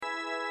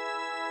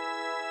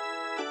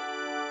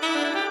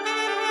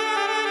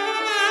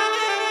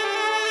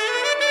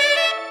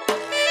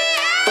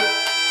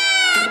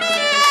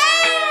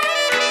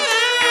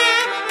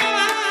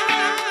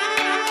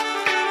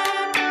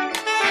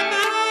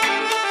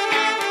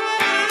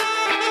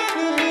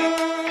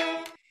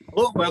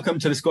Hello, welcome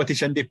to the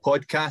Scottish Indie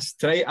Podcast.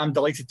 Tonight, I'm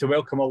delighted to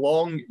welcome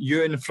along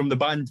Ewan from the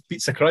band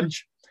Pizza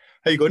Crunch.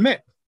 How you going,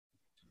 mate?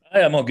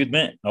 Hi, I'm all good,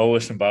 mate. It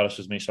always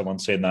embarrasses me someone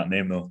saying that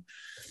name, though.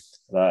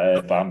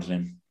 That band's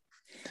name.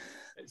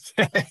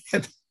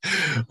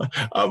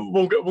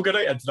 We'll get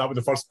right into that with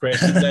the first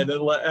question then.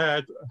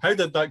 How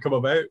did that come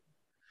about?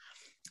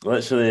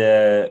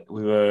 Literally,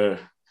 we were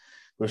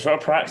sort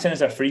of practicing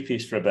as a free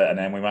piece for a bit, and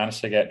then we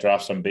managed to get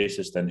draft some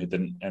bassist in who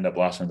didn't end up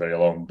lasting very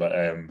long. But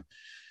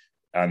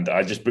and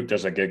I just booked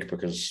as a gig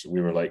because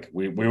we were like,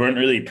 we weren't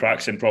really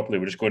practicing properly.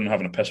 We're just going and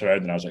having a piss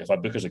around. And I was like, if I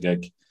book as a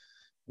gig,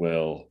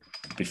 we'll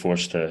be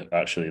forced to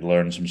actually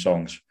learn some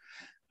songs.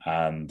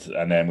 And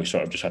then we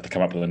sort of just had to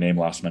come up with a name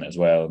last minute as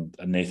well.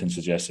 And Nathan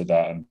suggested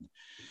that, and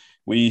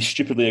we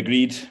stupidly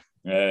agreed.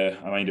 I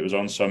mind it was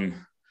on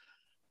some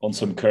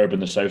curb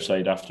in the south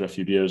side after a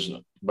few beers,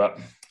 but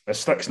it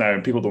sticks now,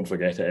 and people don't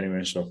forget it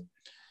anyway. So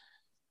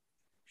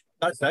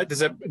that's it.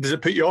 Does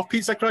it put you off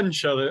Pizza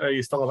Crunch, or are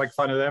you still a big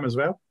fan of them as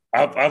well?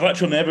 I've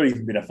actually never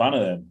even been a fan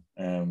of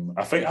them.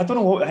 I think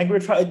we're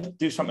trying to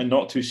do something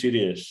not too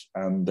serious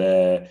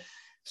and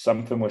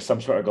something with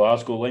some sort of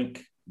Glasgow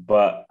link.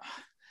 But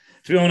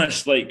to be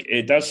honest, like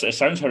it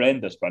sounds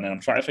horrendous. But then I'm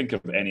trying to think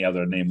of any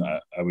other name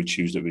that I would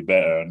choose that would be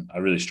better, and I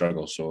really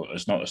struggle. So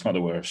it's not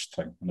the worst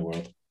thing in the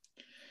world.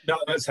 No,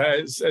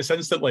 it's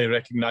instantly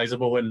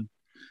recognisable, and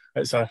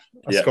it's a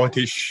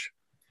Scottish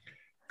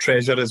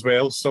treasure as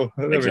well. So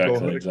there we go.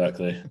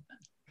 Exactly.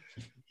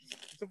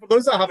 So for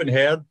those that haven't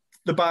heard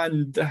the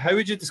band, how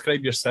would you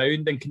describe your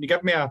sound, and can you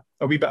give me a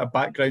wee bit of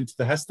background to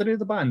the history of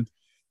the band?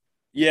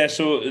 Yeah,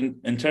 so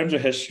in terms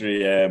of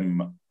history,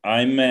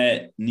 I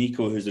met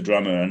Nico, who's the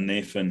drummer, and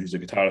Nathan, who's a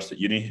guitarist at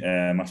uni.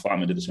 My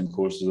flatmate did the same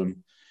course as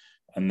them,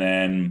 and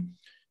then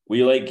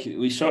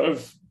we sort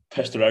of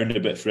pissed around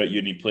a bit throughout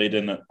uni. Played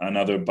in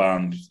another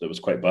band that was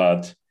quite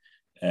bad,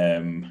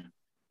 and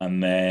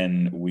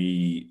then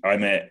I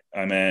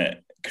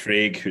met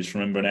Craig, who's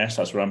from Inverness.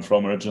 That's where I'm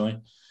from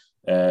originally.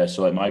 So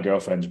like my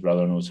girlfriend's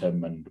brother knows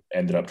him and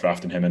ended up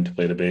drafting him in to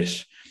play the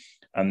bass.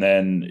 And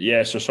then,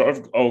 so sort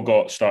of all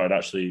got started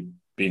actually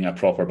being a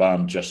proper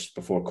band just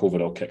before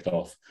COVID all kicked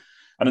off.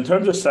 And in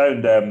terms of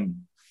sound, I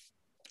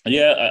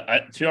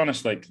to be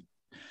honest, like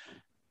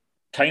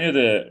kind of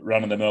the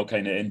run-of-the-mill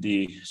kind of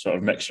indie sort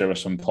of mixture with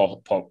some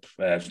post-punk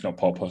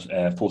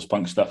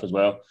stuff as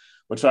well.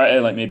 We'll try to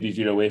like maybe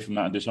veer away from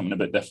that and do something a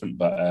bit different,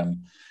 but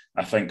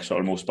I think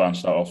sort of most bands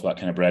start off with that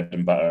kind of bread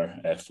and butter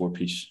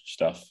four-piece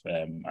stuff,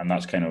 and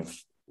that's kind of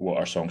what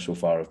our songs so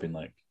far have been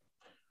like.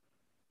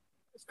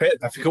 It's quite a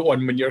difficult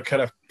one when you're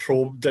kind of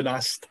probed and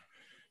asked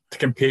to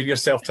compare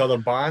yourself to other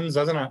bands,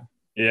 isn't it?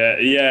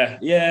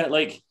 Yeah.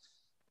 Like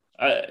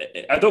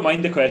I don't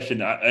mind the question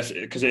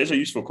because it is a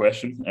useful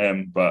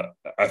question, but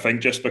I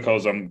think just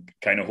because I'm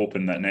kind of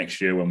hoping that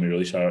next year when we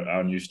release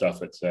our new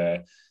stuff, it's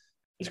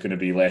going to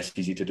be less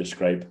easy to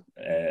describe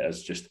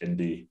as just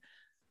indie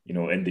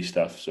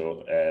stuff.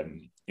 So,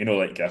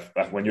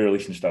 like when you're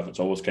releasing stuff, it's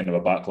always kind of a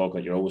backlog.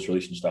 Like you're always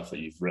releasing stuff that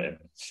you've written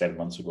 7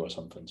 months ago or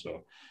something.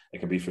 So it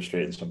can be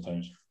frustrating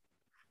sometimes.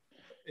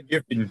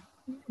 You've been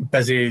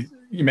busy.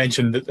 You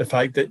mentioned the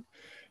fact that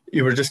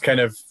you were just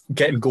kind of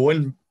getting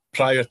going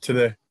prior to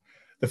the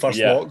first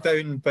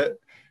lockdown, but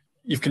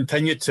you've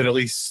continued to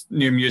release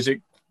new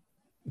music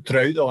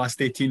throughout the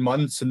last 18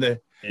 months, and the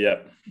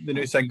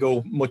new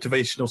single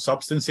Motivational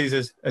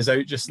Substances is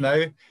out just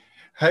now.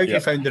 How have you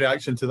found the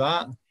reaction to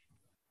that?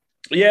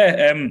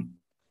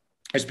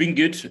 It's been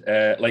good.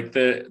 Like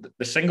the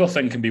single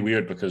thing can be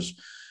weird because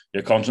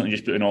you're constantly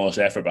just putting all this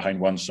effort behind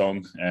one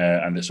song,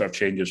 and it sort of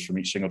changes from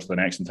each single to the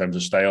next in terms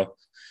of style.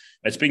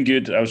 It's been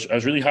good. I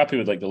was really happy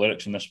with like the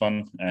lyrics in this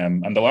one,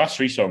 and the last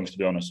 3 songs, to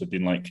be honest, have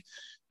been like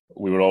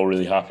we were all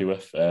really happy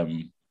with.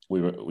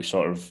 We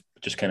sort of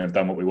just kind of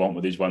done what we want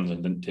with these ones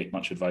and didn't take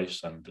much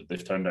advice, and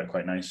they've turned out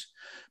quite nice.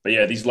 But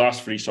yeah, these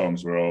last 3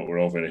 songs we're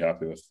all very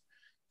happy with.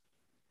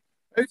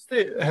 How's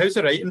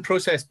the writing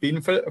process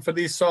been for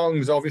these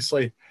songs?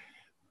 Obviously,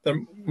 there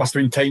must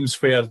have been times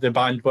where the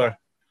band were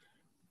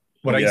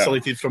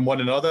isolated from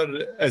one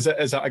another. Is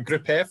it a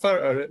group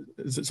effort, or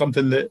is it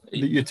something that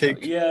you take?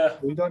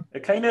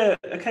 It kind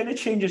of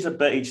changes a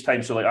bit each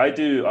time. So like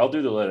I'll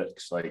do the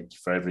lyrics like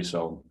for every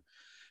song,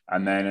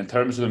 and then in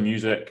terms of the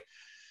music,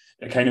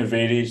 it kind of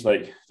varies.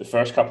 Like the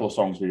first couple of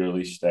songs we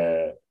released.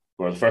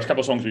 The first couple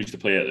of songs we used to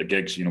play at the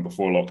gigs,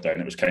 before lockdown,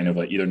 it was kind of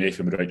like either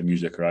Nathan would write the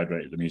music or I'd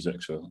write the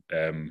music. So,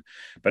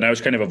 but now it's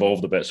kind of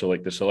evolved a bit. So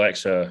like the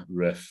Celexa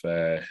riff,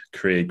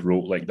 Craig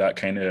wrote like that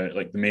kind of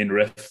like the main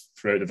riff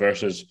throughout the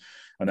verses,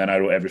 and then I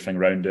wrote everything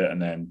around it.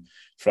 And then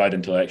Fried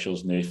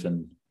Intellectuals,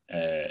 Nathan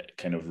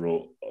kind of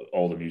wrote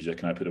all the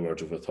music, and I put the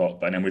words over the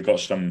top. And then we'll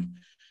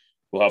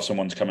have some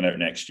ones coming out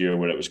next year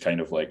where it was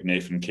kind of like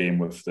Nathan came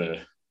with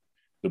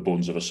the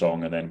bones of a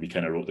song, and then we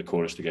kind of wrote the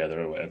chorus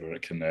together or whatever.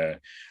 It can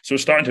so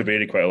it's starting to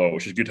vary quite a lot,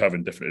 which is good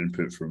having different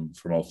input from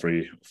all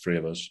three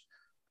of us.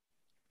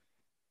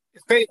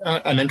 It's quite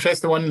an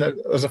interesting one.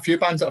 There's a few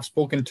bands that I've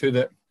spoken to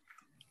that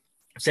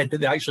said that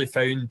they actually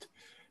found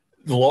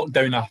the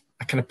lockdown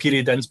a kind of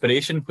period of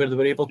inspiration where they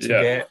were able to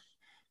get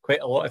quite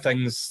a lot of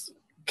things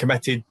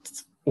committed,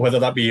 whether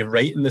that be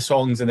writing the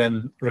songs and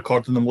then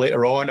recording them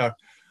later on,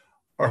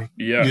 or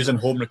using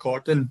home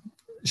recording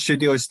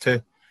studios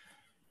to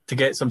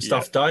get some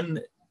stuff done.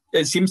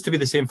 It seems to be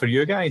the same for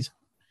you guys.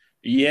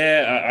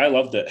 Yeah, I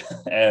loved it.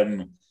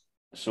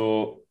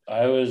 So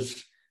I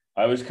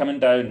was coming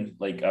down,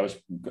 like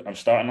I'm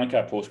starting like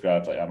a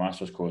postgrad, like a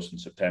master's course in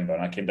September,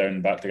 and I came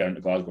back down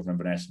to Glasgow from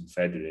Inverness in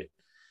February.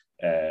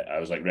 I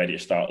was like ready to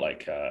start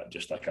like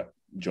just like a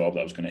job that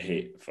I was going to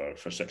hate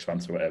for 6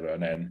 months or whatever,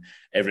 and then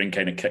everything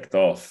kind of kicked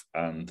off,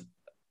 and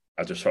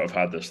I just sort of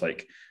had this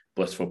like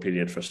blissful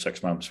period for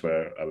 6 months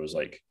where I was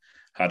like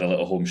had a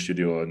little home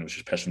studio and was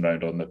just pissing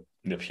around on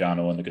the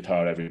piano and the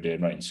guitar every day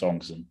and writing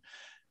songs, and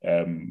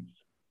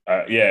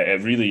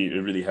it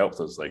really helped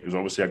us. Like, it was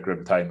obviously a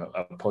grim time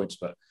at points,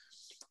 but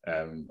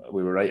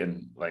we were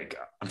writing, like,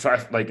 I'm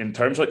trying, like, in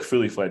terms of like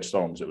fully fledged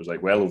songs, it was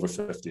like well over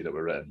 50 that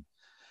were written,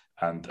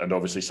 and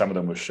obviously some of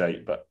them were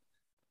shite, but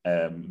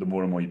the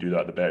more and more you do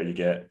that, the better you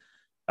get,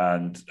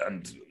 and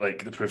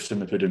like the proof's in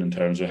the pudding in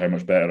terms of how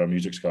much better our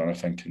music's gotten, I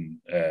think. And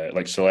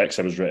like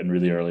Celexa was written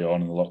really early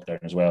on in the lockdown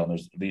as well, and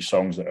there's these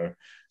songs that are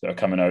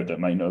coming out that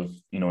might not have,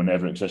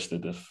 never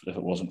existed if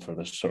it wasn't for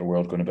this sort of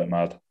world going a bit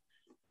mad.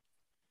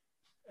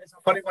 It's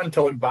a funny one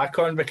to look back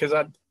on, because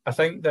I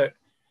think that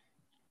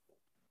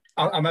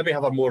I maybe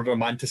have a more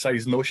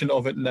romanticised notion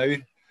of it now,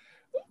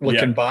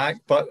 looking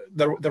back, but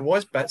there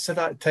was bits of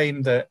that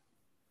time that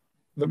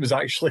was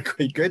actually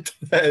quite good.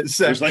 It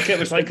was like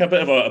a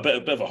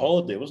bit of a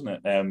holiday, wasn't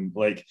it?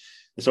 Like,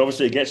 it's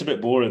obviously, it gets a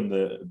bit boring,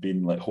 the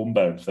being like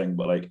homebound thing,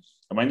 but like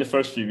I mind the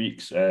first few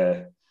weeks,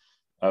 I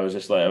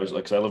was like,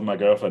 because I live with my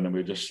girlfriend, and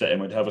we'd just sit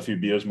and we'd have a few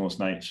beers most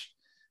nights,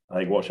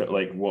 like watch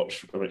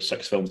about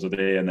 6 films a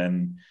day, and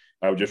then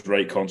I would just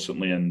write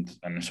constantly and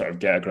sort of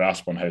get a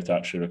grasp on how to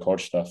actually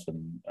record stuff,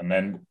 and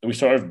then we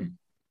sort of,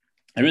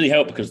 it really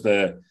helped because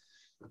 12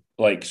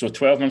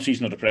 Month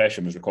Season of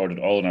Depression was recorded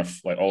all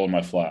in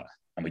my flat,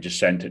 and we just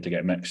sent it to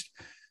get mixed.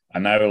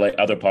 And now, like,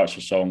 other parts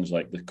of songs,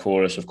 like the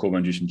chorus of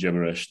Coma-Inducing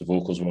Gibberish, the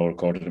vocals were all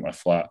recorded in my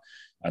flat,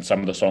 and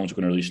some of the songs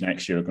we're going to release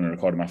next year are going to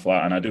record in my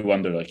flat. And I do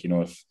wonder, like,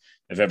 if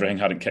everything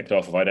hadn't kicked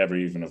off, if I'd ever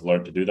even have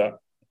learned to do that.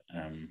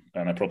 And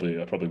I probably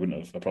wouldn't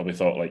have. I probably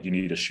thought, like, you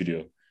need a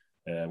studio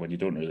when you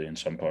don't really in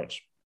some parts.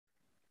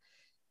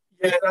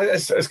 Yeah,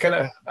 it's kind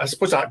of, I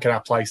suppose that kind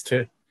of applies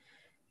to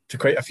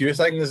quite a few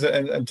things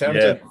in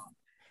terms of,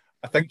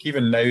 I think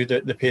even now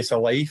that the pace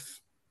of life,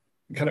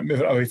 kind of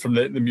moving away from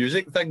the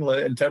music thing,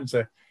 like, in terms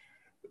of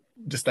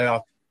just now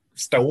I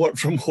still work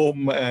from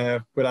home,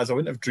 whereas I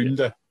wouldn't have dreamed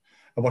of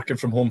working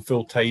from home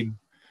full time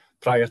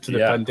prior to the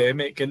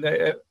pandemic, and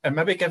it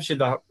maybe gives you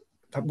that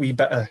wee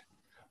bit of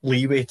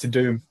leeway to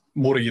do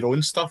more of your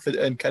own stuff,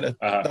 and kind of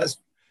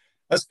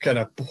that's kind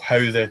of how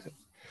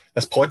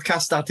this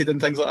podcast started and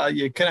things like that.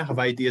 You kind of have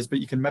ideas, but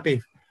you can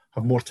maybe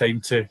have more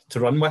time to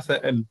run with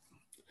it and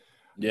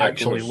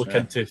actually look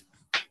into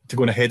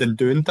going ahead and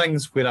doing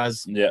things,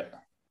 whereas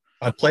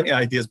I had plenty of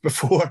ideas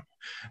before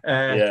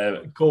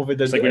COVID,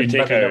 it's like when you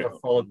never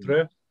followed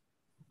through.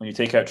 When you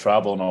take out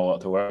travel and all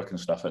that to work and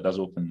stuff, it does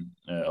open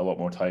a lot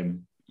more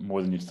time,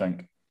 more than you'd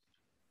think.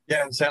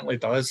 Yeah, it certainly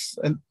does.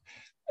 And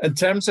in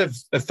terms of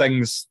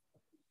things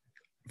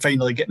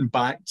finally getting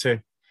back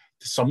to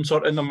some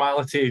sort of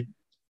normality,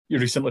 you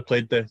recently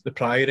played the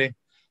Priory.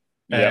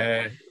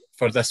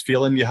 For This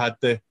Feeling, you had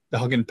the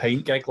Hug and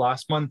Pint gig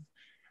last month.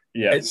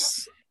 Yeah,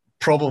 it's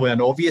probably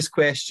an obvious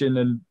question,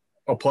 and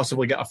I'll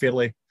possibly get a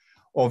fairly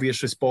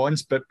obvious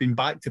response, but being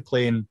back to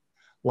playing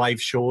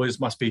live shows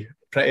must be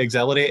pretty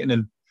exhilarating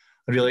and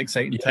a really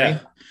exciting time.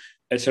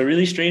 It's a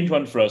really strange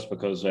one for us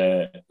because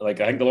I think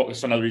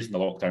it's another reason the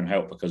lockdown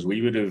helped, because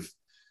we would have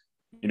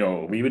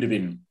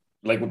been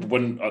like,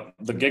 when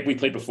the gig we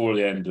played before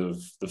the end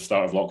of the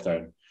start of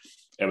lockdown,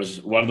 it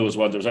was one of those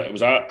ones. It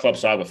was at Club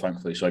Saba,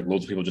 thankfully, so like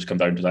loads of people just come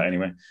down to that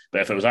anyway.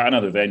 But if it was at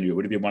another venue, it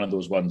would have been one of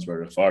those ones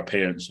where if our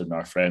parents and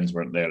our friends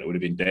weren't there, it would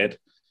have been dead.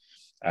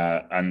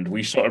 And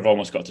we sort of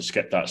almost got to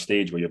skip that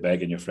stage where you're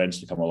begging your friends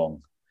to come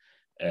along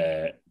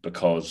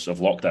because of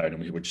lockdown, and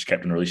we were just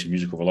kept on releasing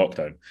music over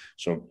lockdown.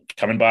 So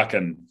coming back,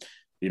 and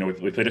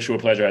we played a show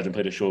with Pleasurehead and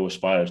played a show with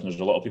Spires, and there's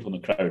a lot of people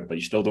in the crowd, but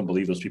you still don't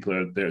believe those people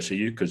are there to see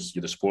you because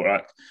you're the support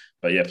act.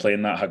 But yeah,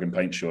 playing that Hug and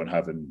Pint show and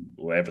having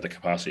whatever the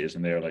capacity is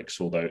in there, like,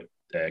 sold out,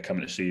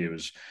 coming to see you,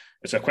 it's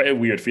quite a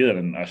weird feeling,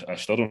 and I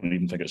still don't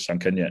even think it's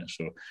sunk in yet.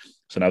 So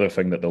it's another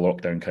thing that the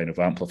lockdown kind of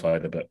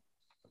amplified a bit.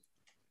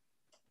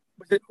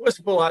 Was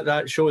it like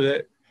that show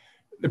that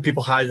the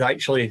people had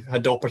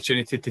the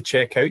opportunity to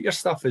check out your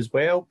stuff as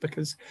well?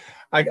 Because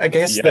I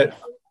guess that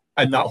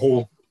in that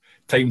whole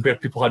time where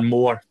people had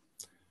more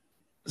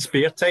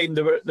spare time,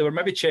 they were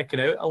maybe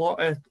checking out a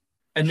lot of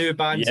new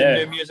bands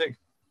and new music.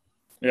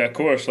 Yeah, of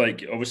course.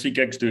 Like, obviously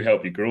gigs do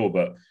help you grow,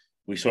 but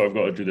we sort of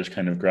got to do this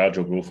kind of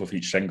gradual growth with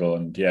each single.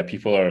 And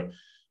people are,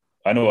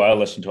 I know I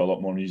listen to a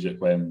lot more music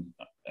when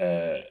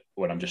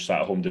I'm just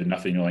sat at home doing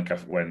nothing.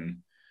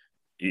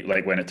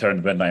 When it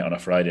turned midnight on a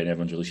Friday and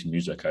everyone's releasing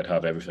music, I'd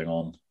have everything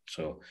on.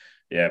 So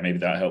yeah, maybe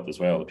that helped as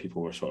well, that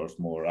people were sort of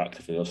more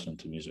actively listening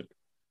to music.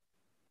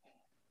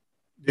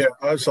 Yeah,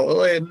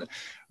 absolutely. And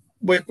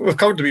we've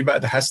covered a wee bit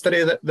of the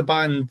history of the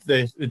band.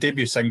 The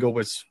debut single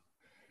was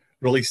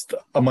released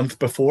a month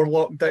before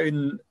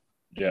lockdown.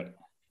 Yeah.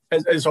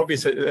 It's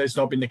obvious that it's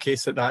not been the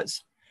case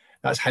that's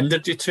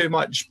hindered you too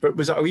much, but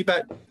was it a wee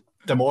bit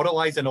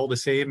demoralising all the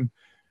same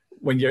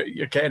when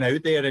you're getting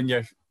out there and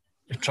you're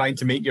trying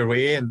to make your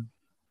way and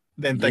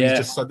then things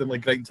just suddenly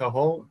grind to a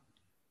halt?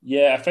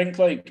 Yeah, I think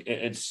like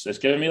it's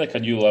given me like a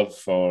new love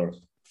for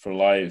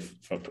live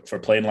for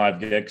playing live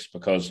gigs,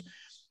 because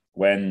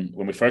when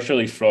we first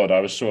released Fraud, I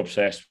was so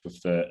obsessed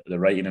with the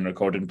writing and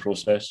recording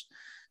process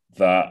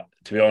that,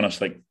 to be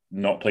honest, like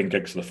not playing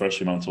gigs for the first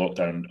few months of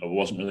lockdown,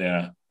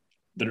 it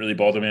didn't really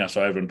bother me. I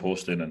saw everyone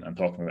posting and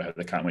talking about how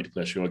they can't wait to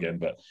play a show again,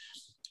 but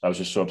I was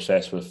just so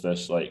obsessed with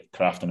this, like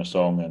crafting a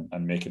song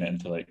and making it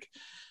into like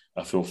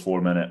a full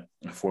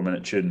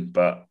 4-minute tune.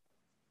 But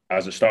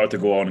as it started to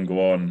go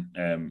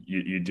on,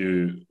 you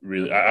do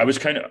really. I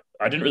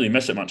didn't really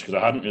miss it much because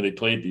I hadn't really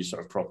played these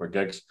sort of proper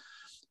gigs,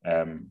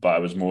 but I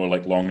was more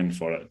like longing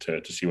for it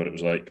to see what it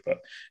was like. But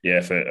yeah,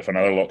 if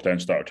another lockdown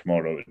started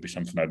tomorrow, it would be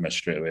something I'd miss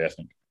straight away, I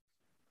think.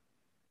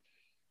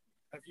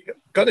 Have you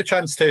got the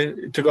chance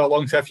to go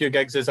along to a few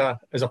gigs as a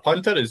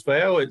punter as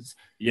well?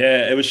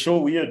 It was so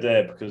weird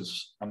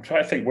because I'm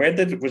trying to think,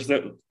 was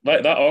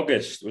that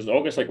August? Was it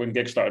August like when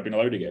gigs started being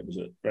allowed again? Was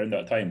it around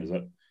that time? Is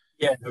it?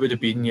 Yeah, it would have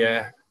been.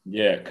 Yeah,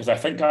 because I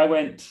think I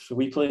went. So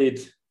we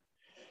played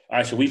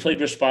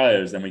with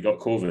Spires, then we got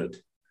COVID,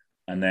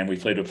 and then we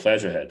played with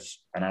Pleasureheads,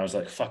 and I was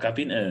like, "Fuck!" I've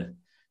been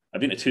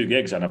to 2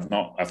 gigs, and I've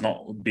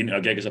not been to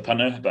a gig as a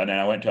punter, but then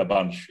I went to a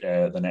bunch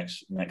the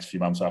next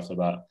few months after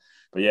that.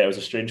 But yeah, it was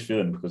a strange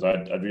feeling because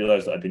I'd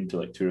realised that I'd been to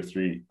like 2 or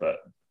 3, but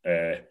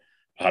I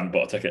hadn't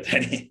bought a ticket to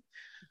any.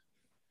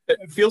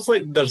 It feels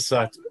like there's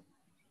a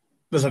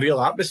real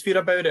atmosphere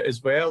about it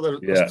as well.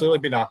 There's clearly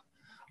been a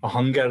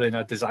hunger and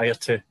a desire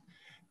to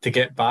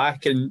get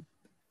back, and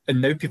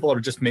now people are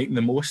just making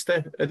the most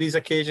of these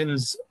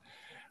occasions.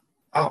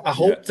 I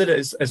hope that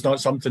it's not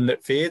something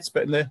that fades,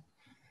 but in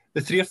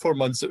the 3 or 4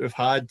 months that we've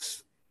had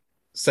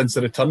since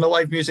the return of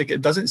live music,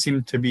 it doesn't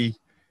seem to be,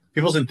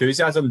 people's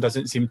enthusiasm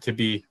doesn't seem to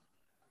be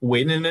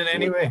waning in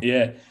any way.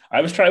 Yeah, I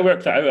was trying to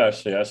work that out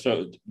actually.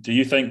 So, do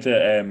you think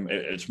that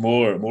it's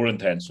more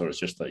intense, or it's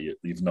just that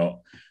you've not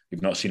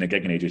seen a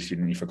gig in ages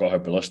and you forgot how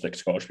ballistic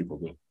Scottish people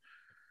go?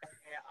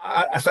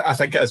 I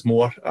think it is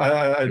more.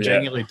 I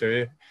genuinely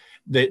do.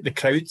 The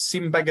crowds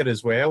seem bigger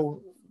as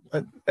well.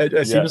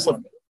 It seems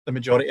like the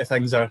majority of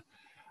things are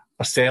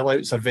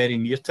sellouts, are very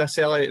near to a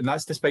sellout, and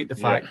that's despite the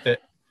fact that,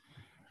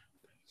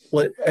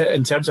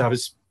 in terms of, I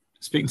was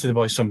speaking to the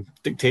boys from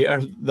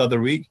Dictator the other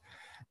week,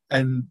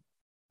 and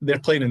they're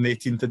playing on the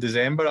 18th of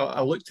December.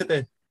 I looked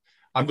at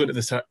I'm going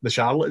to the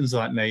Charlatans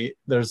that night.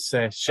 There's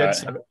Shed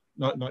 7,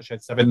 not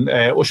Shed 7,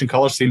 Ocean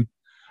Colour Scene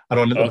are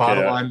on at the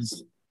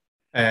Barrowlands.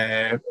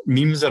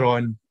 Memes are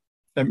on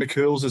at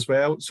McCool's as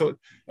well. So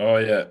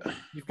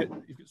you've got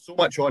so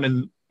much on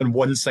in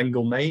one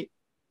single night.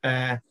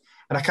 And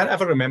I can't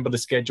ever remember the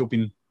schedule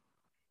being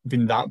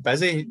that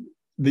busy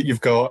that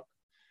you've got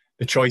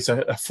the choice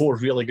of 4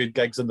 really good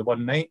gigs in the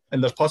one night,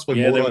 and there's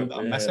possibly more on that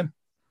I'm missing.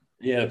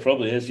 Yeah, it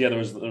probably is. Yeah, there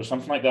was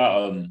something like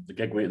that.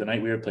 The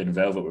night we were playing,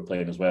 Velvet were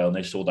playing as well, and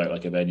they sold out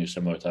like a venue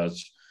similar to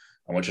us,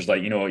 and which is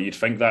like, you'd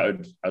think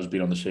that us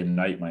being on the same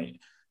night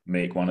might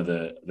make one of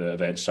the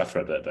events suffer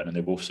a bit, but then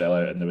they both sell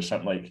out. And there was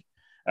something like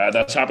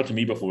that's happened to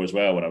me before as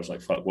well, when I was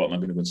like, "Fuck, what am I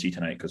going to go and see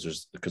tonight?"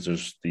 Because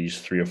there's these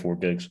 3 or 4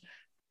 gigs.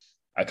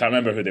 I can't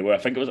remember who they were. I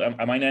think it was,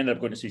 I might end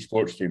up going to see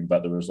Sports Stream,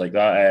 but there was like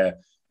that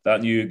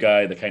new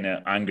guy, the kind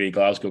of angry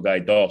Glasgow guy,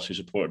 Doss, who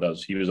supported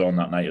us. He was on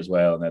that night as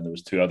well, and then there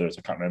was 2 others.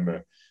 I can't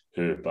remember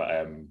who, but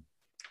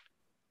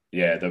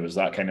there was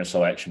that kind of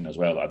selection as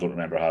well that I don't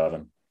remember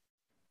having.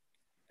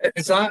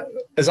 Is that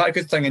a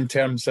good thing in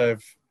terms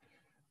of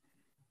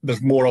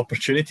there's more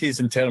opportunities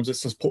in terms of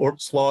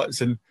support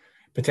slots and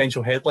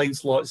potential headline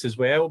slots as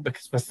well?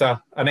 Because with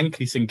an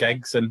increase in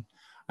gigs and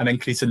an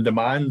increase in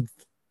demand,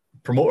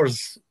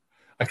 promoters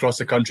across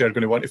the country are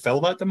going to want to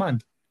fill that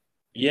demand.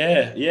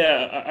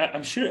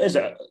 I'm sure it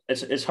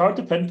is. It's hard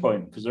to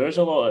pinpoint because there's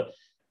a lot of,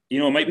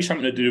 it might be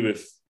something to do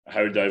with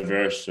how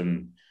diverse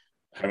and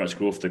how much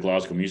growth the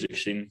Glasgow music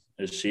scene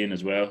is seeing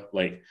as well.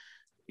 Like,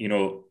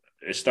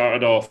 it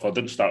started off, or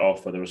didn't start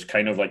off, but there was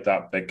kind of like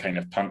that big kind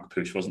of punk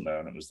push, wasn't there?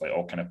 And it was like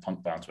all kind of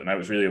punk bands, but now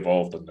it's really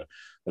evolved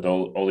with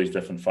all these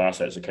different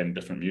facets of kind of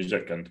different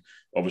music. And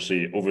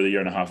obviously over the year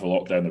and a half of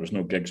lockdown, there was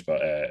no gigs,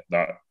 but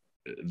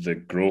the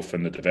growth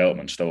and the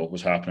development still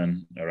was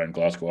happening around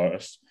Glasgow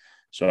artists.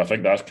 So I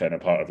think that's kind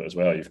of part of it as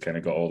well. You've kind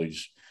of got all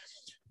these,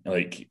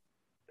 like,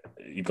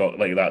 you've got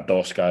like that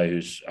Doss guy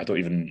who's,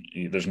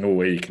 there's no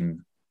way you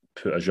can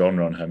put a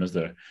genre on him, is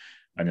there?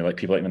 And you're like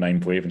people like the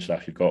Ninth Wave and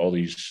stuff. You've got all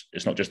these.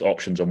 It's not just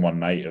options on one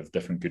night of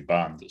different good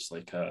bands. It's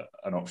like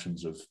an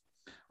options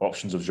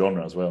of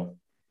genre as well.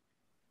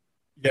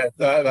 Yeah,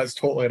 that's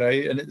totally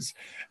right, and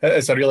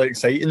it's a really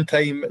exciting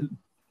time.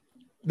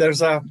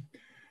 There's or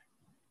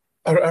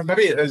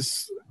maybe it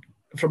is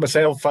for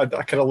myself. I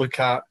kind of look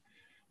at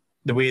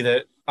the way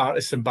that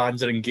artists and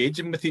bands are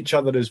engaging with each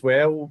other as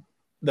well.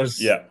 There's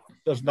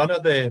none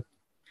of the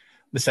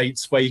the side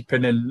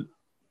swiping and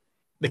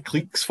the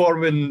cliques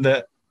forming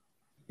that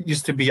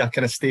used to be a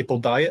kind of staple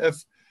diet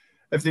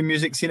of the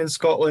music scene in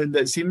Scotland.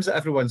 It seems that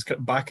everyone's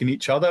backing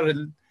each other,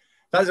 and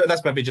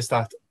that's maybe just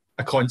a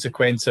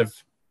consequence of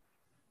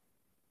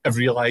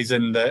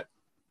realising that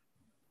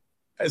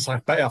it's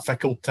a bit of a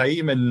fickle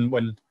time, and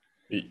when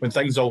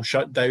things all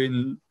shut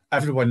down,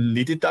 everyone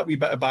needed that wee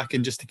bit of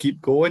backing just to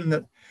keep going.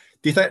 Do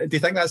you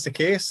think that's the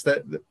case,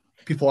 that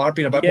people are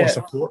being a bit more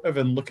supportive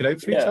and looking out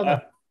for each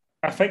other?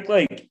 I think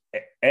like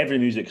every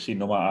music scene,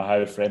 no matter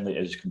how friendly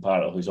it is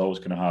comparatively, is always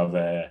going to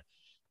have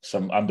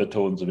some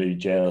undertones of maybe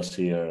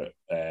jealousy or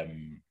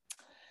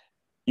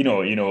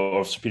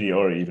or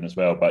superiority even as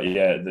well. But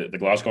yeah, the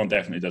Glasgow one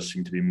definitely does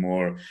seem to be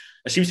more.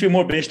 It seems to be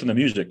more based on the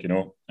music,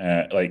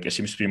 like it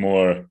seems to be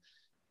more.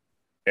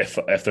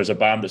 If there's a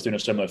band that's doing a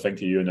similar thing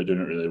to you and they're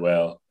doing it really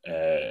well,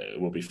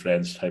 we'll be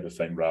friends type of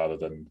thing, rather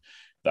than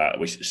that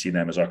we see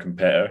them as our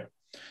competitor.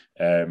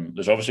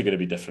 There's obviously going to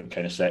be different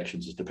kind of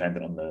sections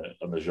depending on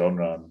the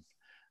genre,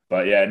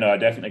 but yeah, no, I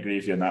definitely agree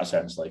with you in that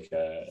sense. Like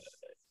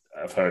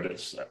I've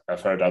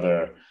heard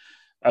other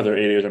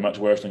areas are much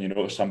worse, and you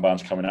notice some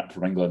bands coming up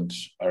from England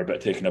are a bit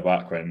taken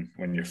aback when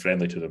you're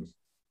friendly to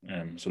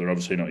them, so they're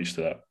obviously not used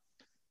to that.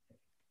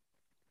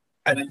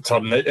 And in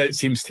turn, it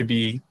seems to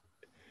be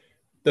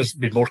there's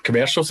been more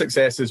commercial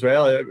success as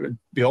well. It would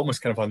be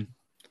almost kind of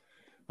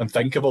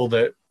unthinkable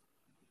that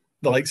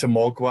the likes of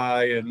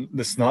Mogwai and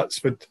the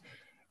Snuts would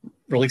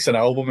release an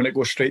album and it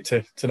goes straight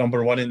to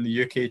number one in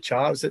the UK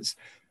charts. It's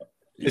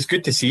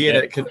good to see, and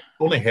it can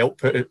only help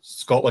put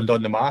Scotland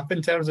on the map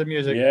in terms of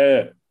music.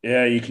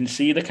 Yeah, you can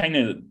see the kind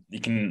of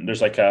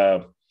there's like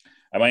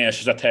it's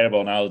just a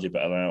terrible analogy,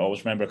 but I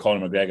always remember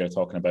Conor McGregor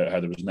talking about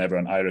how there was never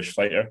an Irish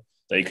fighter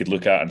that you could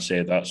look at and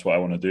say that's what I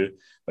want to do.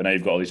 But now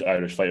you've got all these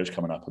Irish fighters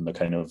coming up, and they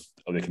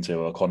can say,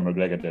 well, Conor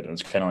McGregor did, and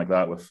it's kind of like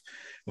that with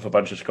a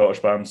bunch of Scottish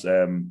bands,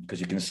 because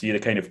you can see the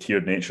kind of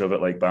tiered nature of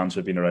it. Like bands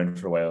who've been around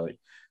for a while, like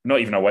not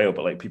even a while,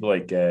 but like people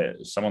like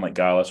someone like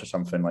Gallus or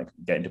something, like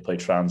getting to play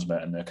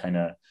Transmit, and they're kind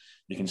of,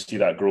 you can see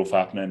that growth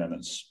happening, and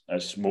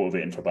it's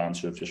motivating for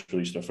bands who have just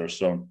released their first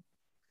song.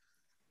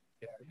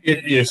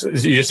 You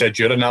said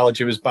your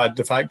analogy was bad.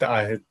 The fact that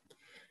I had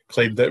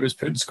claimed that it was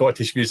putting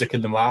Scottish music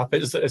in the map,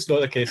 it's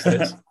not the case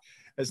that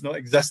it's not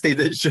existed.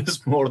 It's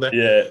just more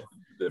the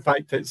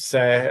fact that it's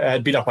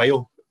had been a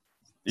while.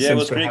 Yeah,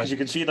 well, it's great because you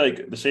can see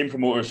like the same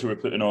promoters who were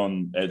putting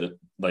on the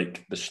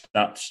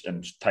Snaps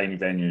and tiny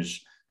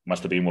venues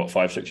must have been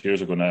 5-6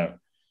 years ago now,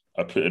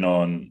 are putting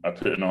on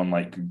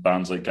like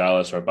bands like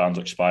Gallus or bands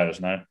like Spires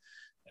now.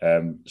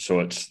 So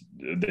it's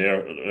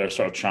they're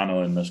sort of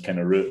channeling this kind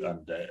of route,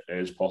 and it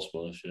is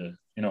possible if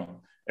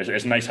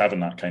it's nice having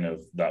that kind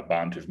of that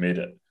band who've made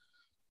it.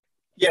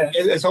 Yeah,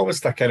 it's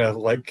almost a kind of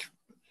like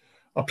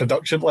a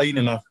production line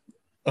in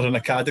an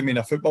academy in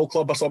a football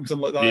club or something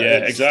like that. Yeah,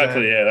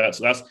 exactly. Yeah,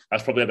 that's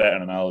probably a better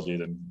analogy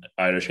than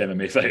Irish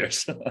MMA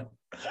fighters.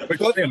 We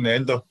got there in the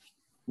end, though.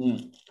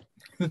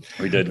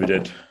 We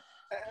did.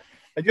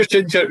 And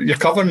you're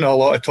covering a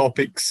lot of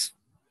topics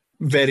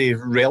very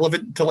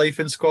relevant to life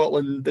in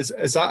Scotland.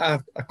 Is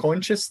that a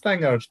conscious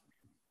thing, or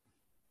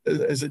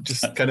is it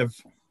just kind of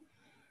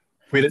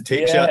where it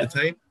takes you at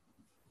the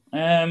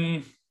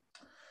time?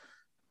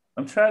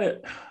 I'm trying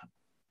to.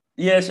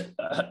 Yes,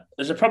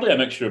 there's probably a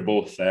mixture of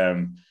both.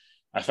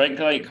 I think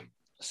like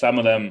some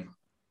of them,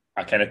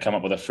 I kind of come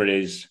up with a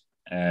phrase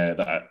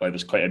that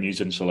was quite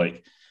amusing. So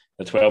like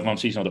the 12-month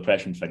seasonal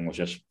depression thing was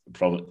just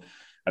probably.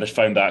 I just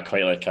found that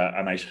quite like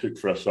a nice hook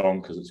for a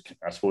song, because it's,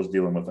 I suppose,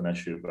 dealing with an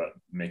issue but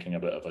making a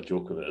bit of a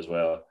joke of it as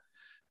well,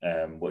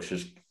 which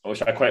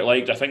I quite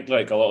liked. I think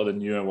like a lot of the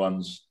newer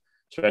ones,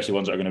 especially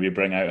ones that are going to be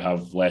bring out,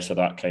 have less of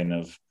that kind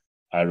of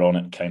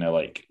ironic kind of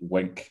like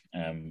wink.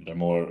 They're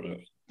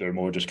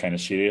more just kind of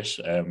serious.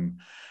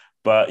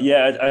 But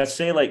yeah, I'd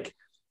say like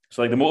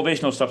the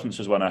motivational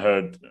substances one, I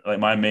heard like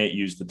my mate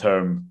used the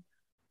term,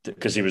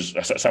 because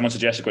someone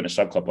suggested going to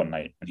Sub Club one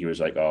night, and he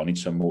was like, "Oh, I need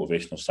some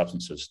motivational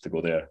substances to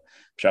go there,"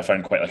 which I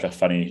found quite like a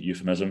funny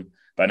euphemism.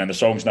 But then the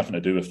song's nothing to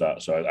do with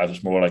that, so I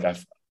was more like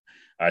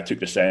I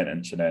took the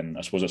sentence, and then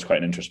I suppose it's quite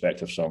an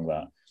introspective song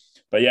that.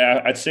 But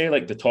yeah, I'd say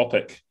like the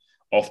topic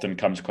often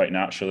comes quite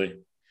naturally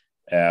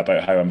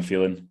about how I'm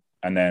feeling,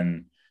 and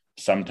then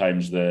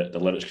sometimes the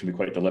lyrics can be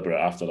quite deliberate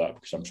after that,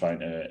 because I'm trying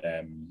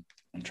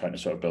to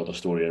sort of build a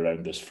story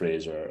around this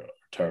phrase or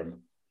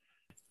term.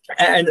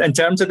 And in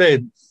terms of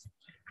the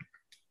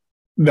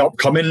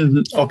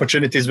upcoming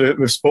opportunities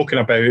we've spoken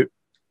about,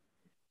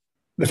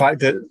 the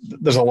fact that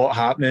there's a lot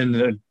happening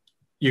and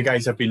you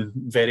guys have been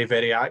very,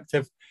 very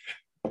active,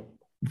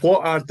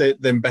 what are the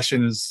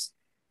ambitions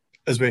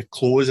as we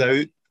close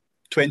out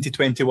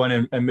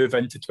 2021 and move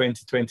into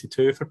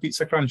 2022 for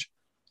Pizza Crunch?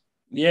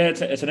 Yeah,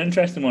 it's an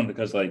interesting one,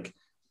 because like,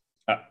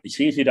 you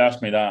see, if you'd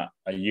asked me that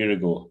a year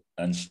ago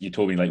and you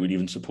told me like we'd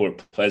even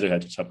support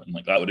Pleasurehead or something,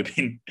 like that would have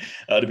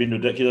been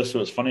ridiculous. So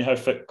it's funny how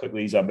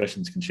quickly these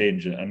ambitions can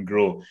change and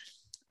grow.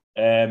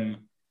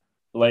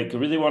 Like I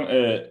really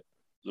we're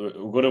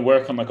going to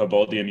work on like a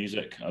body of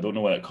music. I don't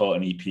know what I'd call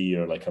it, an EP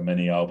or like a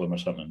mini album or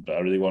something, but I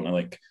really want to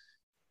like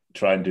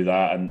try and do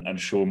that and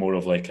show more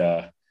of like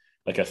a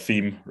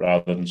theme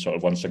rather than sort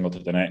of one single to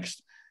the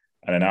next.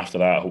 And then after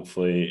that,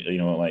 hopefully,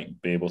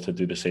 like be able to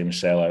do the same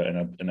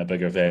sellout in a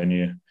bigger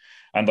venue.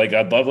 And like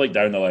I'd love like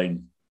down the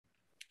line,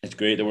 it's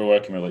great that we're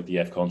working with like the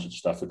F concert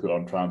stuff we put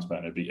on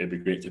Transmit, and it'd be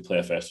great to play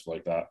a festival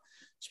like that,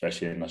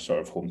 especially in a sort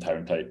of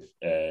hometown type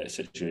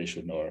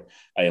situation, or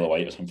Isle of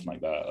Wight or something like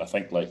that. I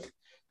think like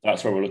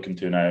that's where we're looking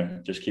to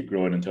now. Just keep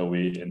growing until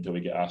we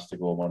get asked to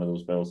go on one of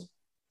those bills.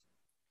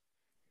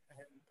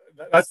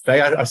 That's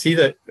right. I see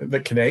that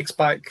Connect's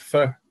back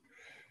for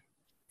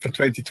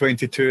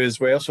 2022 as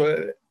well. So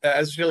it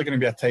is really going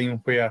to be a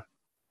time where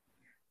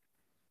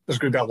there's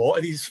going to be a lot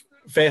of these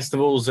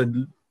festivals,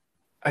 and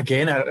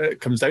again,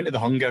 it comes down to the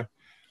hunger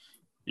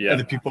of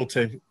the people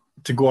to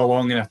go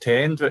along and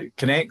attend. But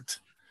Connect,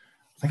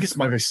 I think it's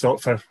maybe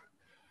stopped for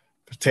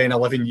 10,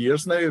 11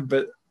 years now.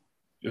 But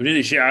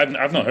really,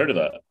 I've not heard of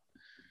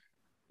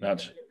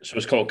that. So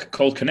it's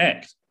called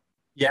Connect.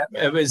 Yeah,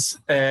 it was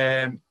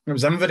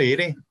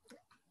Inverary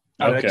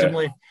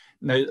originally. Okay.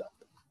 Now,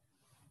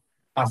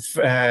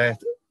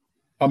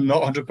 I'm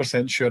not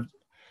 100% sure.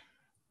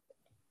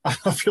 I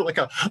feel like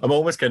I'm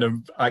always kind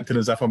of acting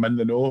as if I'm in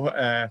the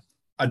know.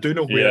 I do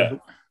know where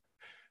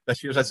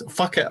this year's is.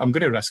 Fuck it, I'm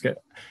going to risk it.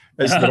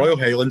 It's the Royal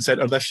Highland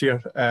Centre this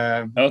year.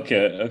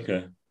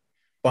 Okay.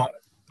 But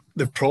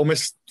they've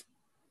promised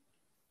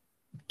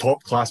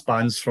top class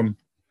bands from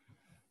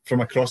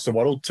across the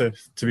world to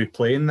be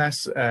playing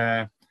this.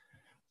 I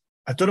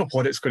don't know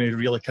what it's going to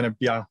really kind of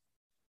be a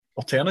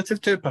alternative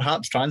to.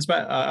 Perhaps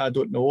Transmit. I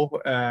don't know.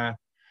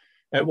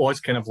 It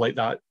was kind of like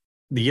that.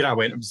 The year I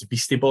went, it was the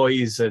Beastie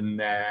Boys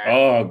and.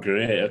 Oh,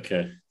 great! Okay.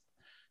 I'm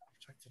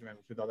trying to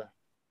remember who the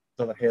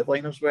other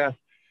headliners were.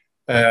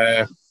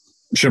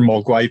 Sure,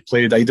 Mogwai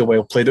played.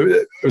 Idlewild played.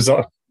 It was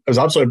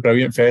absolutely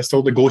brilliant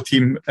festival. The Go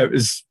team. It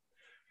was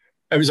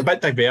a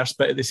bit diverse,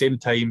 but at the same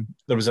time,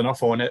 there was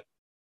enough on it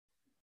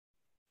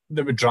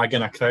that would drag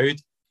in a crowd.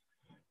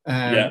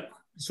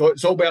 So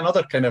it'll be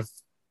another kind of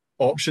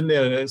option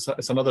there, and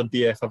it's another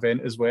DF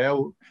event as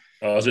well.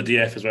 Oh, is it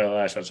DF as well?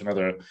 That's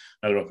another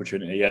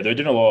opportunity. Yeah, they're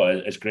doing a lot.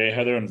 It's great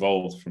how they're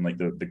involved from like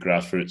the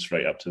grassroots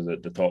right up to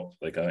the top.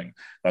 Like I think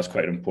that's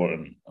quite an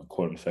important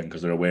thing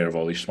because they're aware of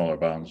all these smaller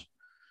bands.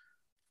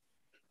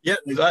 Yeah,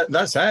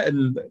 that's it.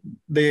 And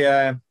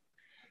they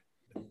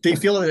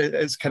feel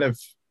that it's kind of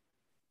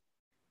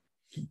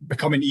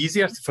becoming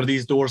easier for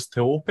these doors to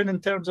open in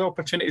terms of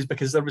opportunities,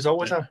 because there was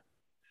always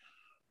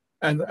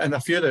and a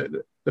few that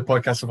the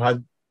podcasts have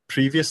had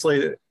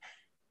previously,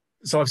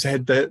 so I've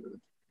said that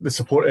the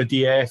support of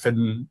DF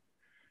and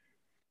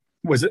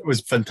was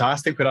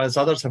fantastic, whereas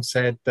others have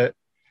said that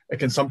it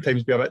can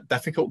sometimes be a bit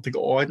difficult to get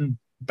on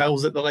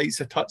bills at the likes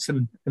of Tuts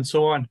and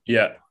so on.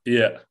 Yeah.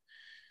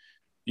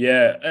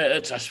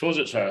 I suppose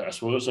it's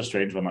a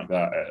strange one like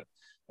that.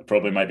 It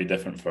probably might be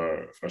different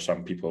for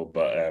some people,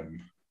 but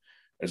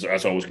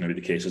that's always going to be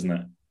the case, isn't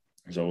it?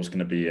 There's always going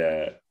to be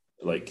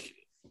like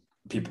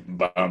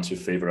bands who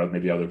favour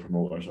maybe other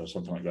promoters or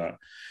something like that.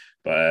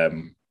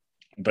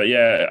 But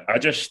yeah,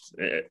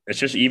 it's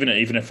just even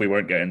if we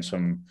weren't getting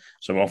some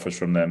offers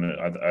from them,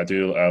 I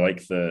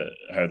like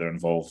how they're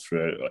involved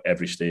throughout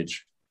every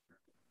stage.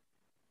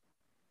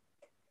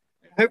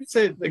 How would you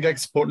say the gig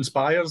Support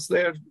Inspires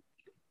there?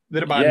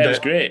 They're a band. Yeah, it was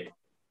great.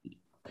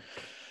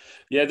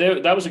 Yeah,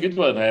 that was a good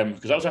one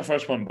because that was our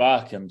first one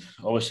back, and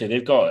obviously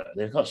they've got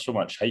so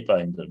much hype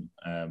behind them,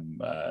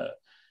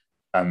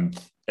 and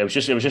it was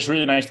just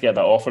really nice to get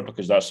that offer,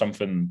 because that's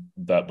something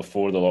that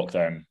before the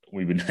lockdown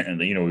we wouldn't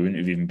have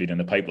even been in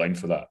the pipeline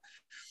for that.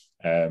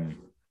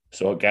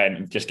 So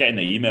getting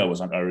the email was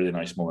a really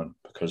nice moment,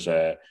 because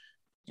I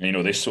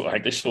think they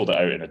sold it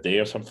out in a day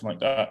or something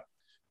like that.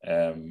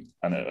 And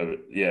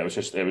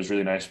it was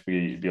really nice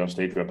to be on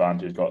stage with a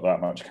band who's got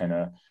that much kind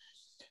of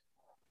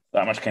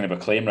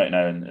acclaim right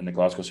now in the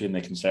Glasgow scene.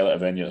 They can sell at a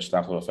venue at a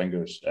snap of their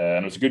fingers,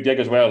 and it was a good gig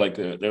as well. Like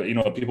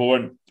people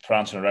weren't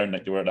prancing around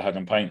like they were at the Hag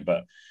and Pint,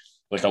 but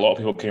like a lot of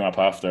people came up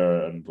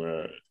after and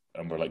were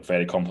like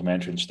very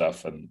complimentary and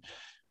stuff. And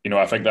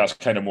I think that's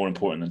kind of more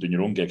important than doing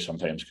your own gigs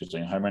sometimes, because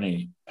how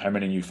many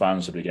new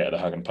fans did we get at the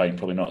Hag and Pint?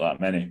 Probably not that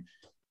many.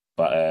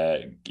 But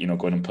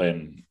going and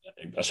playing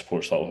a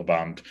support slot with a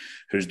band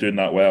who's doing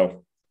that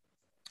well,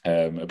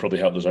 it probably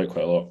helped us out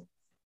quite a lot.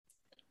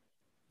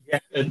 Yeah,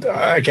 and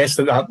I guess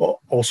that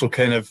also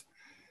kind of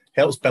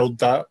helps build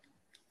that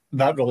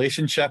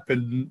relationship,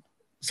 and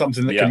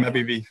something that can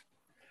maybe be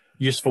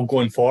useful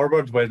going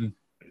forward when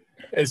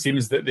it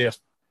seems that the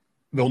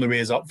only way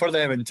is up for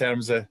them in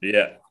terms of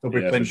they'll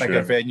be playing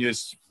bigger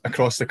venues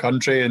across the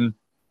country, and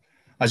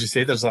as you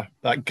say, there's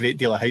that great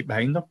deal of hype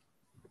behind them.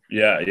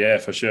 Yeah,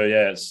 for sure.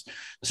 Yeah, it's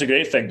a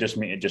great thing just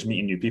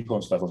meeting new people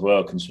and stuff as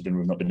well, considering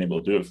we've not been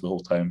able to do it for the whole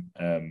time.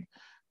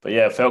 But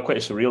yeah, it felt quite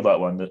surreal, that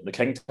one. The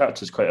King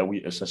Tut's is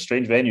it's a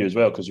strange venue as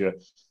well, because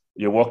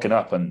you're walking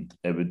up and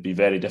it would be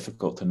very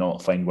difficult to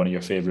not find one of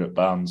your favourite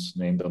bands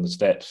named on the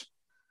steps.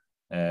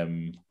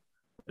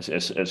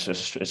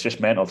 It's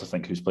just mental to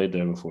think who's played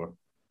there before.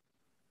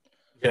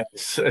 Yeah,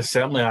 it's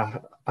certainly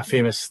a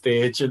famous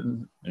stage,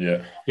 and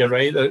Yeah, you're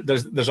right.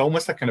 There's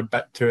almost a kind of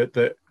bit to it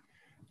that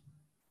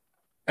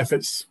if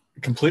it's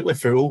completely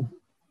full,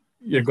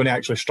 you're going to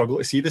actually struggle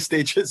to see the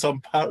stage at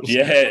some parts.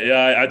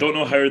 yeah. I don't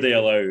know how they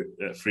allow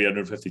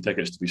 350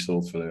 tickets to be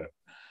sold for there.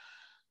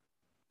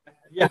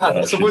 Yeah,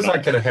 I suppose Not.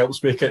 that kind of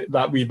helps make it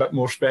that wee bit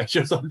more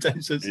special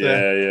sometimes.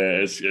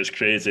 It's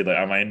crazy. Like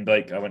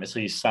I went to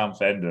see Sam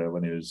Fender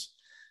when he was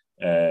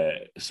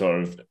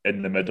sort of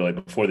in the middle,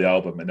 like before the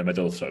album, in the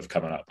middle of sort of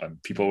coming up,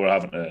 and people were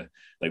having to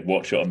like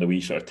watch it on the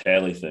wee sort of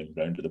telly thing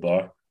round at the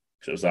bar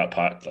because it was that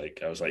packed.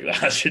 Like I was like,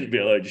 that shouldn't be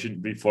allowed. You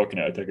shouldn't be forking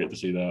out a ticket to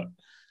see that.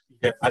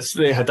 Yeah,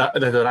 they had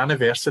their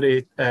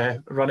anniversary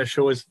run of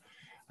shows.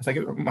 I think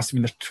it must have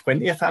been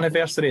their 20th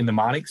anniversary, and the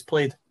Manics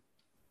played.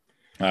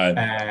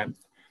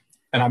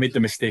 And I made the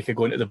mistake of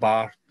going to the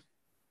bar,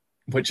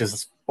 which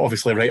is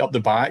obviously right up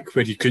the back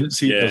where you couldn't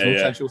see. There's no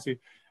chance you'll see.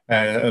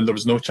 And there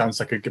was no chance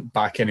I could get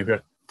back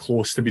anywhere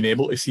close to being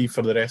able to see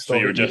for the rest of it.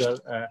 So you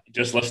were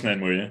just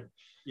listening, were you?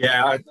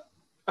 Yeah,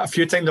 a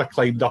few times I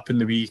climbed up in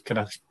the wee kind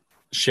of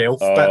shelf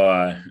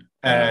bit.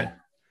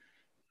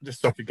 Just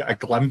so I could get a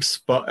glimpse,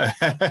 but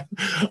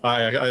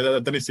I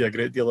didn't see a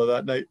great deal of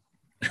that night.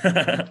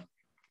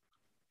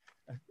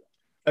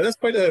 At this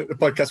point of the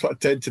podcast, what I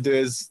tend to do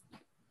is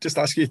just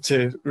ask you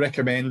to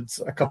recommend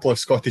a couple of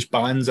Scottish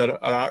bands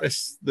or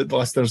artists that the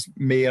listeners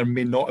may or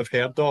may not have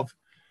heard of.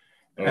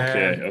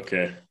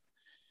 Okay.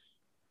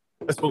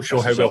 This will show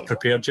how well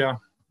prepared you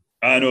are.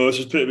 I know, it's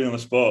just putting me on the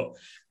spot.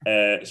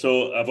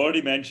 So I've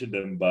already mentioned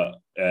them,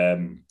 but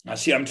I'm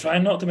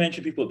trying not to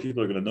mention people that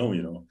people are going to know,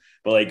 you know.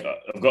 But like,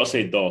 I've got to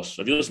say Doss.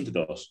 Have you listened to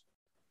Doss?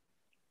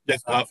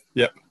 Yes, I have.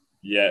 Yep.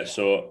 Yeah,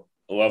 so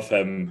I love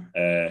him.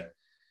 There's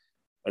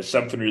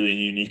something really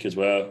unique as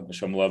well,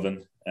 which I'm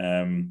loving.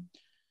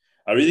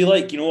 I really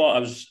like, you know what,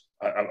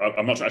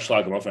 I'm not trying to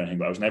slag him off or anything,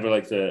 but I never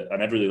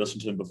really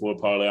listened to him before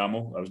Parley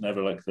Amo. I was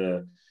never like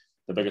the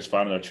biggest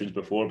fan of their tunes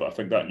before, but I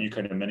think that new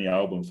kind of mini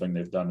album thing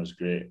they've done is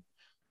great.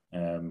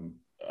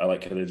 I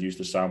like how they've used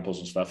the samples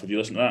and stuff. Have you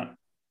listened to that?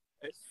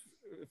 It's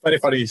very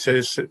funny he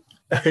says,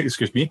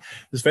 excuse me,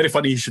 it's very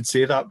funny you should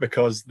say that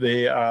because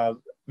they are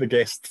the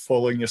guest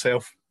following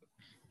yourself.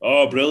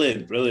 Oh,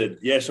 brilliant.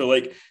 Yeah, so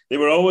like they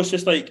were always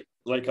just like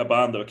a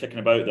band that were kicking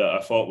about that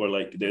I thought were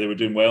like they were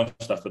doing well and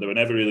stuff, but they were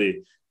never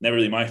really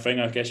my thing,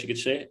 I guess you could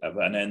say.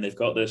 And then they've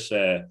got this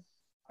I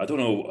don't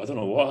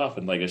know what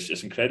happened. Like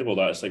it's incredible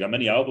that it's like a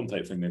mini album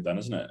type thing they've done,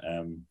 isn't it?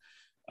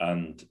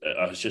 And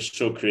it's just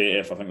so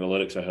creative. I think the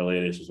lyrics are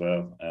hilarious as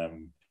well.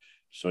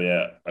 So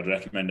yeah, I'd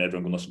recommend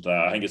everyone go listen to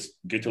that. I think it's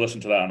good to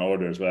listen to that in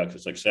order as well because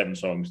it's like 7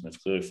 songs and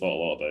they've clearly thought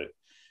a lot about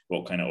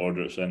what kind of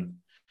order it's in.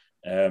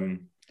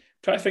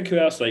 Try to think who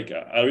else. Like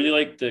I really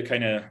like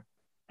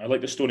I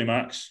like the Stony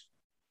Macs.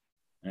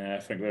 I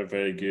think they're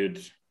very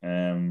good.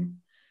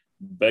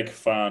 Big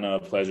fan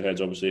of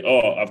Pleasureheads, obviously.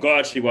 Oh, I've got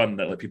actually one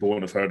that like people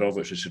won't have heard of,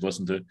 which you should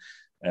listen to.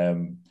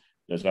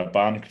 There's a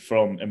band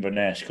from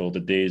Inverness called The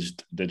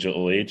Dazed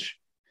Digital Age.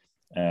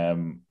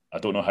 I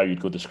don't know how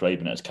you'd go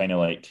describing it. It's kind of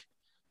like,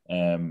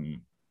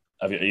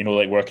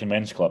 like Working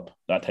Men's Club,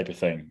 that type of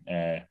thing.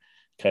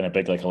 Kind of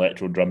big like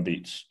electro drum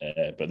beats,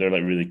 but they're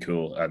like really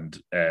cool and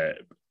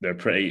they're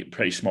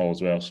pretty small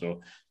as well.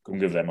 So go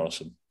and give them a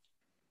listen.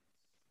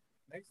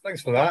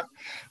 Thanks for that.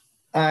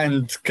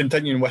 And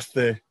continuing with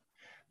the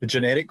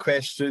generic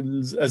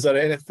questions, is there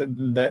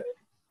anything that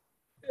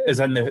is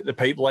in the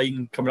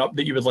pipeline coming up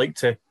that you would like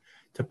to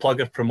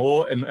plug or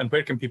promote? And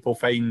where can people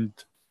find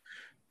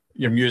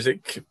your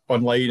music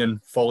online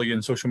and follow you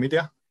on social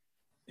media?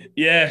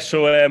 Yeah,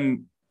 so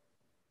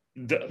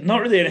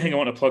not really anything I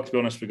want to plug, to be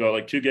honest. We got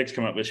like 2 gigs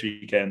coming up this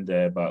weekend,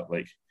 but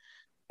like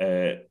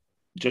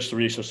just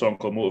released a song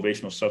called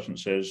Motivational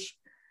Substances.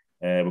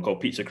 We're called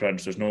Pizza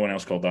Crunch. There's no one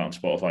else called that on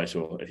Spotify,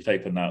 so if you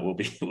type in that, we'll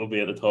be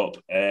at the top.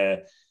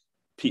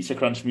 Pizza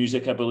Crunch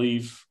Music, I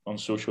believe, on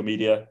social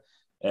media.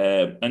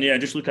 And yeah,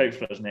 just look out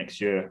for us next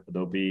year. I think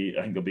there'll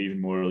be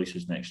even more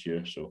releases next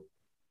year. So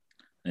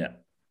yeah.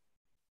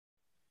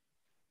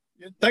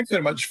 Thanks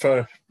very much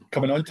for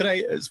coming on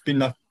tonight. It's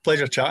been a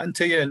pleasure chatting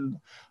to you, and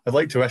I'd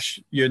like to wish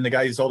you and the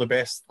guys all the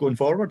best going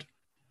forward.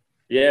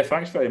 Yeah,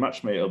 thanks very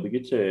much, mate. It'll be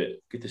good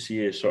to see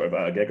you sort of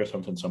at a gig or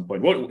something at some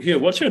point.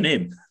 What's your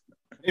name?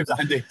 My name's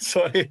Andy.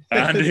 Sorry,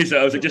 Andy. So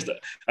I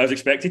was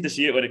expecting to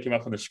see it when it came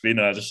up on the screen,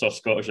 and I just saw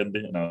Scottish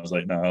Indie, and I was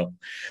like, no,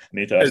 I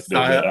need to ask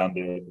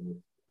Andy.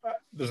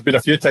 There's been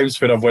a few times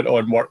where I've went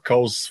on work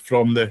calls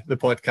from the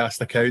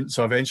podcast account.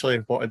 So eventually,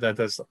 what I did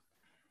is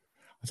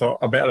I thought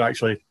I better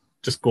actually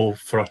just go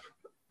for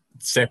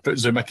separate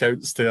Zoom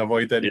accounts to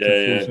avoid any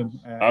confusion.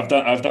 Yeah.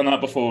 I've done that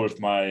before with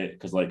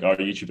because like our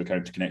YouTube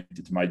account is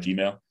connected to my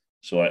Gmail.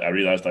 So I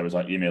realized I was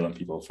like emailing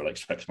people for like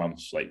 6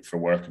 months, like for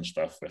work and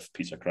stuff with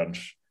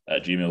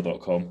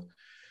pizzacrunch@gmail.com.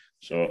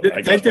 So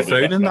I tend to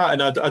frown in that,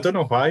 and I don't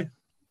know why.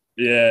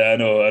 Yeah, I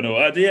know.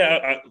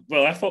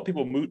 I thought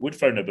people would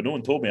find it, but no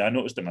one told me. I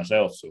noticed it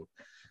myself, so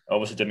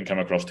obviously didn't come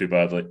across too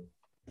badly.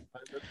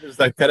 There's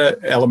that kind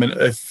of element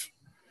of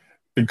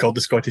being called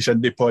the Scottish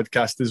Indie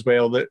Podcast as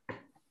well, that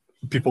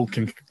people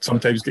can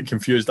sometimes get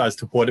confused as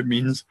to what it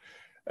means.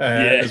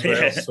 as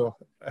well. So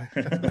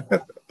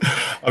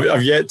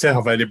I've yet to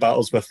have any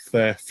battles with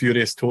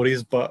furious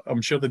Tories, but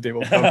I'm sure the day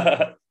will come.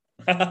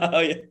 Oh,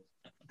 yeah.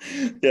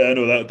 Yeah, I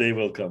know that day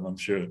will come, I'm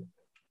sure.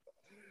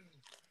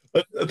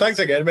 But thanks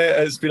again, mate.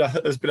 It's been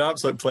an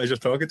absolute pleasure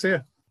talking to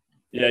you.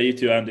 Yeah, you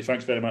too, Andy.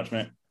 Thanks very much,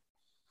 mate.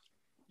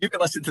 You've been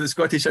listening to the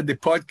Scottish Indie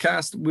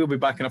Podcast. We'll be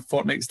back in a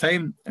fortnight's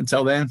time.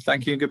 Until then,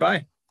 thank you and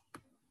goodbye.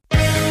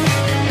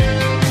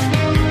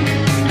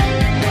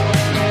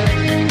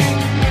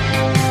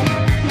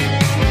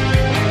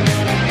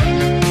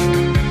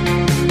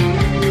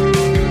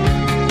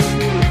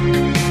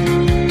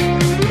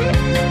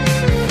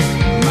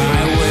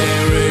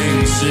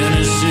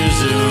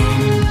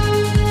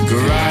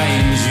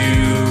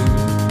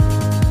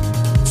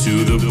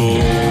 To the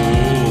bone.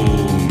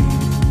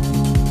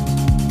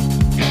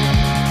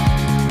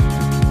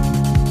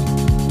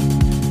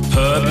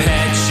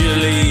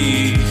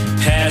 Perpetually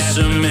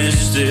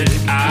pessimistic,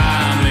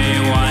 I may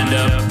wind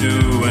up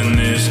doing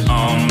this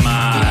on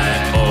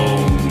my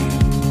own.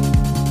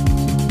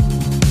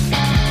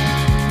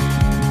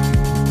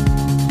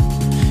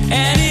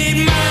 And it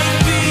might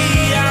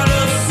be out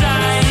of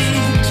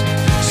sight,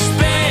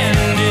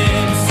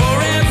 spending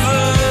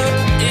forever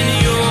in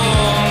your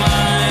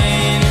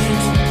mind.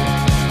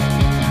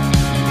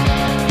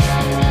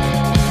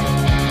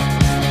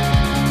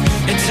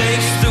 It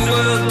takes the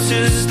world to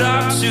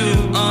stop to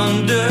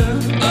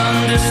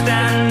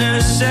understand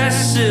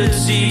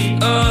necessity,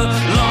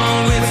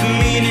 along with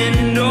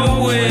meaning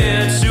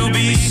nowhere to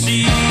be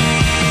seen.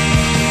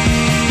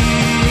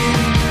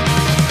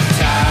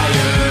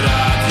 Tired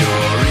of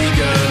your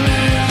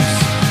eagerness,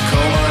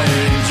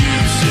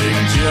 coma-inducing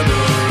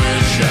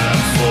gibberish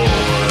and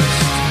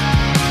forced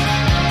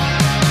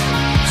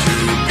to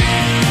be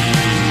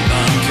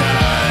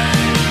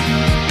unkind.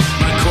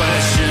 My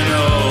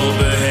questionable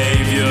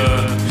behavior,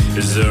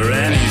 is there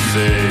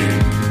anything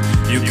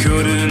you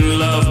couldn't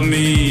love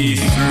me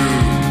through?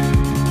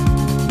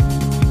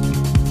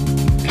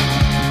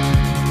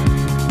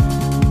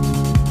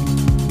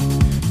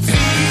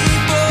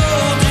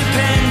 Feeble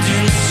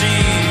dependency,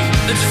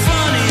 it's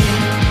funny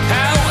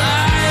how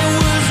I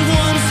was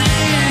once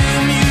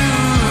immune.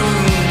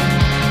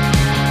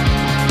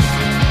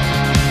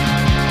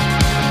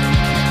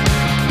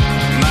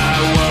 My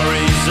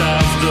worries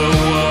of the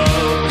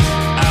world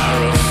are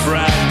a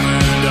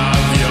fragment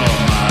of your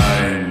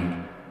mind.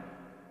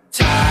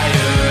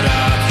 Tired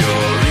of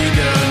your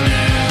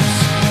eagerness,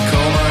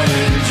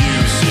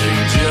 coma-inducing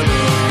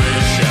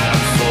gibberish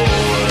and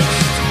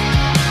forced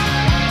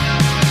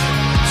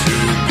to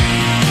be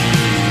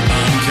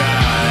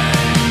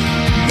unkind.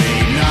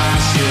 Made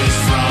nauseous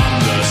from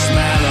the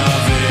smell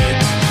of it,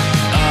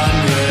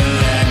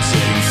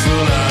 unrelenting,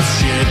 full of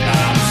shit.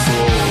 I'm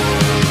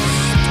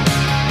forced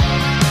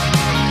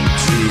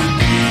to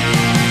be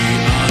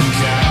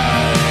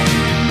unkind.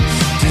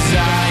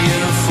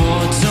 Desire for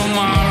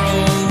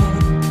tomorrow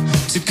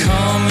to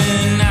come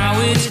and now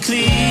it's clear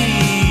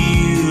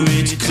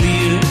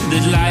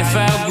that life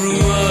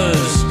outgrew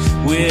us.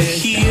 We're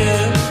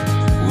here,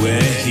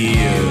 we're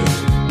here.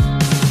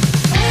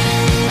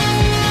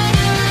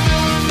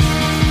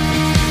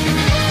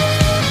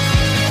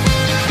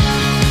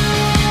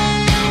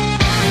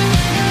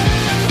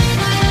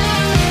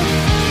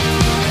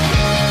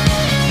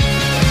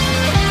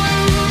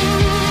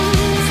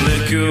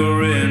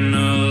 Flickering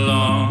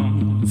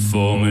along,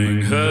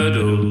 forming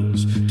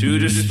hurdles to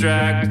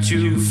distract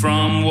you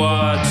from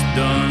what's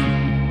done.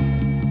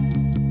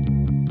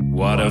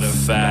 What a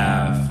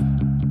faff.